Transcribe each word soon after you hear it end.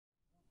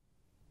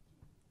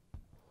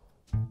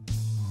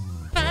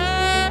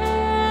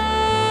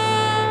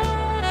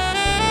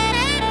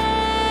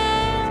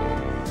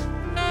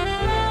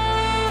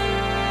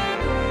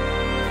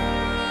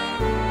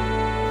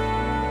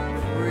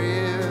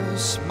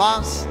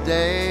Christmas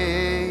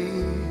Day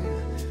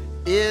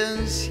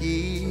is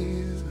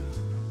here.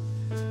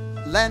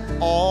 Let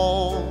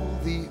all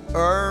the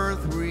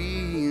earth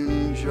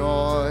rejoice.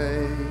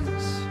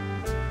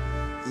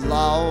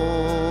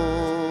 Loved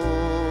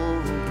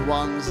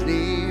ones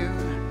near,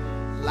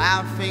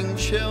 laughing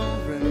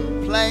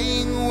children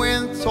playing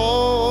with toys.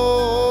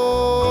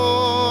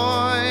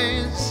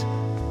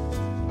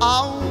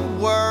 Our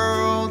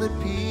world at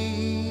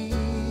peace.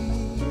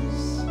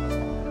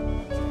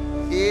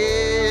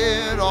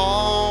 It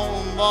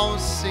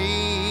almost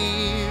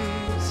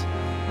seems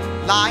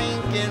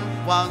like it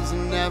was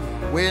never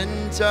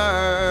winter,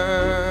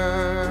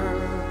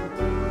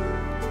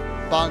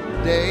 but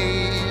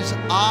days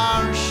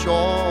are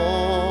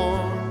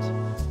short,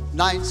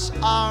 nights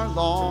are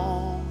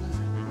long,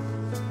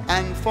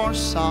 and for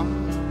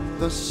some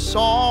the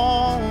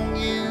song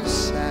is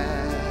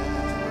sad.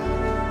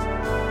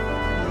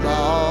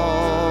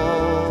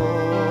 Loved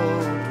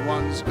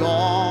ones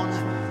gone,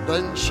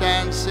 the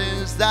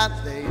chances that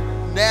they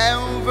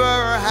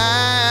never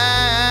had.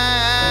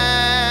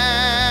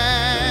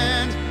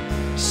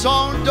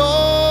 So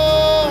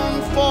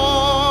don't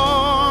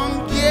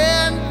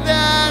forget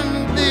that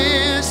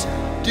this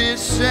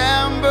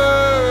December,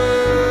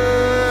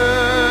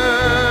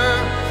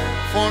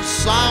 for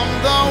some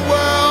the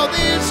world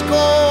is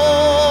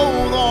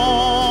cold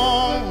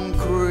on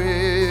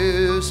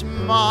Christmas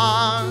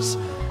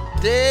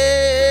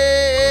Day.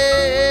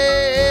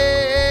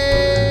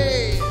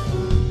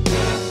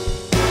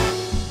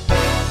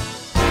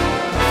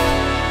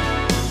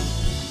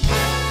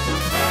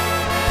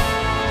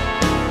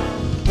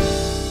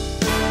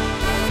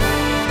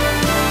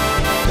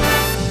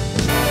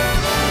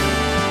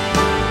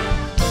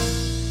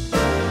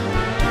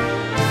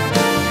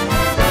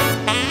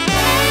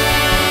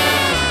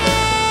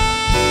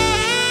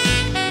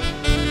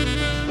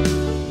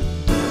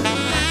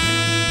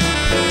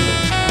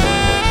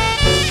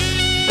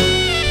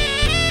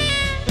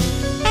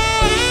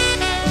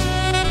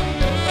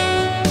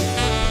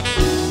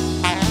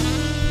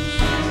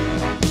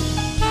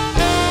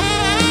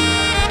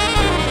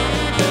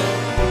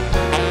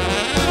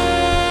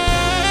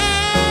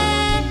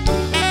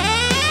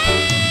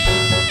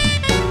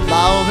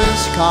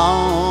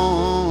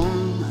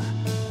 Come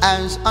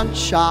as a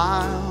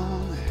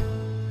child,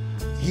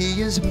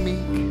 he is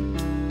meek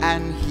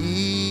and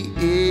he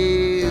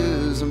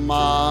is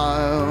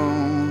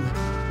mild.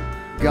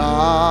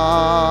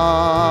 God's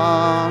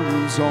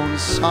own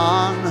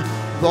Son,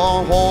 the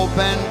hope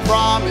and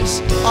promise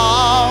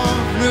of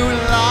new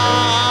life.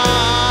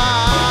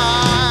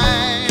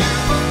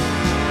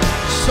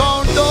 So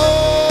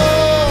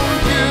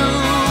don't you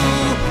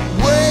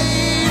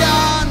wait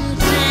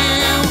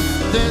until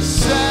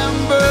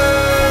December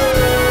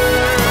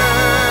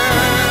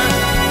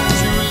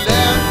to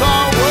let the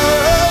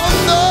world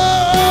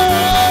know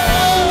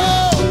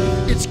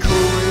it's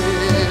Christmas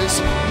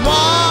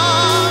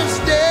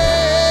Day.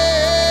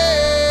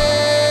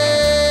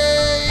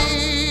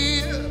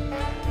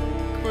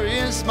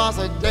 Christmas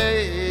Day.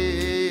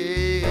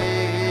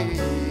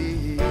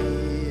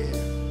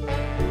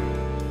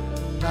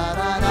 Da,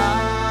 da, da,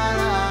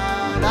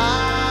 da, da.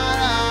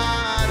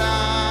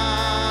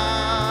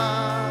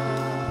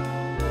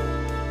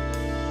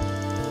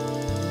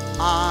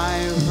 I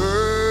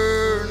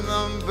heard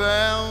the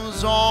bells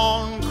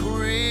on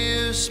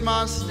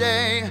Christmas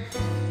Day,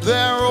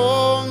 their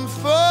own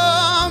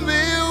familiar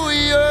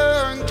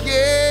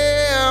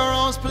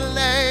carols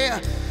play,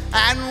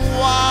 and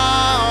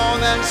while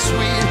that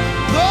sweet